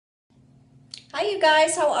Hi you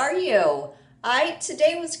guys, how are you? I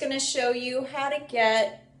today was going to show you how to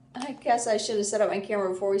get, I guess I should have set up my camera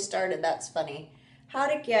before we started, that's funny. How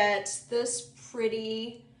to get this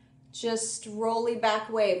pretty, just rolly back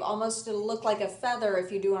wave. Almost it'll look like a feather if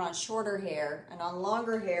you do it on shorter hair, and on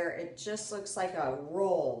longer hair it just looks like a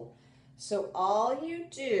roll. So all you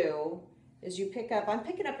do is you pick up, I'm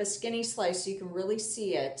picking up a skinny slice so you can really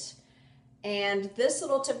see it. And this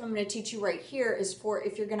little tip I'm going to teach you right here is for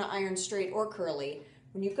if you're going to iron straight or curly.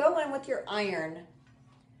 When you go in with your iron,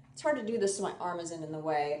 it's hard to do this so my arm isn't in the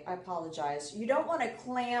way. I apologize. You don't want to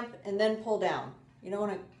clamp and then pull down. You don't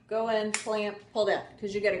want to go in, clamp, pull down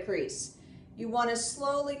because you get a crease. You want to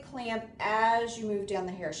slowly clamp as you move down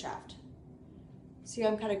the hair shaft. See how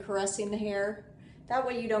I'm kind of caressing the hair? That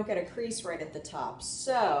way you don't get a crease right at the top.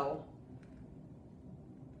 So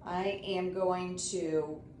I am going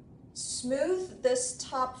to smooth this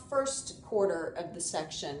top first quarter of the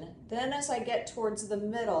section. Then as I get towards the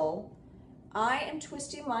middle, I am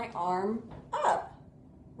twisting my arm up,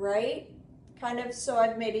 right? Kind of so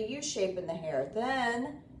I've made a U shape in the hair.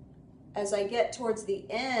 Then as I get towards the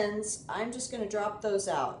ends, I'm just going to drop those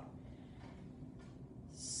out.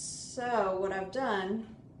 So what I've done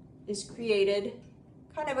is created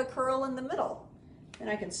kind of a curl in the middle. And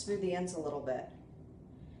I can smooth the ends a little bit.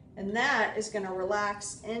 And that is going to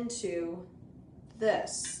relax into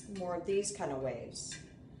this, more of these kind of waves.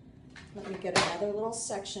 Let me get another little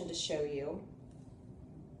section to show you.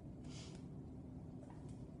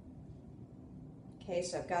 Okay,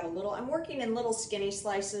 so I've got a little, I'm working in little skinny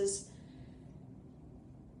slices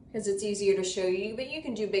because it's easier to show you, but you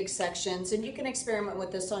can do big sections and you can experiment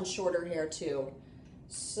with this on shorter hair too.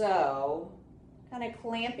 So, kind of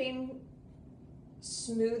clamping,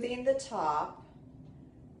 smoothing the top.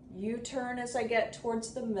 U-turn as I get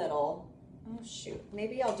towards the middle. Oh shoot,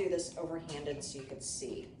 maybe I'll do this overhanded so you can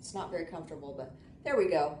see. It's not very comfortable, but there we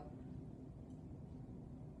go.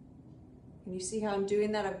 Can you see how I'm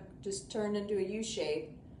doing that? I've just turned into a U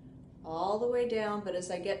shape all the way down, but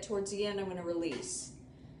as I get towards the end, I'm going to release.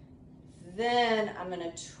 Then I'm going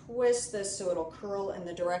to twist this so it'll curl in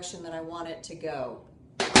the direction that I want it to go.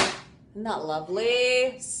 Isn't that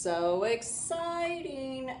lovely? So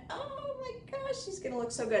exciting. Oh my gosh, she's gonna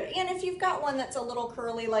look so good. And if you've got one that's a little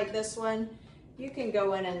curly like this one, you can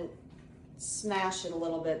go in and smash it a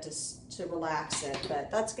little bit to relax it,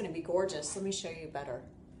 but that's gonna be gorgeous. Let me show you better.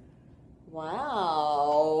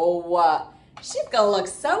 Wow, she's gonna look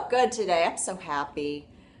so good today. I'm so happy.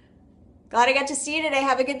 Glad I got to see you today.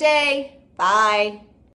 Have a good day. Bye.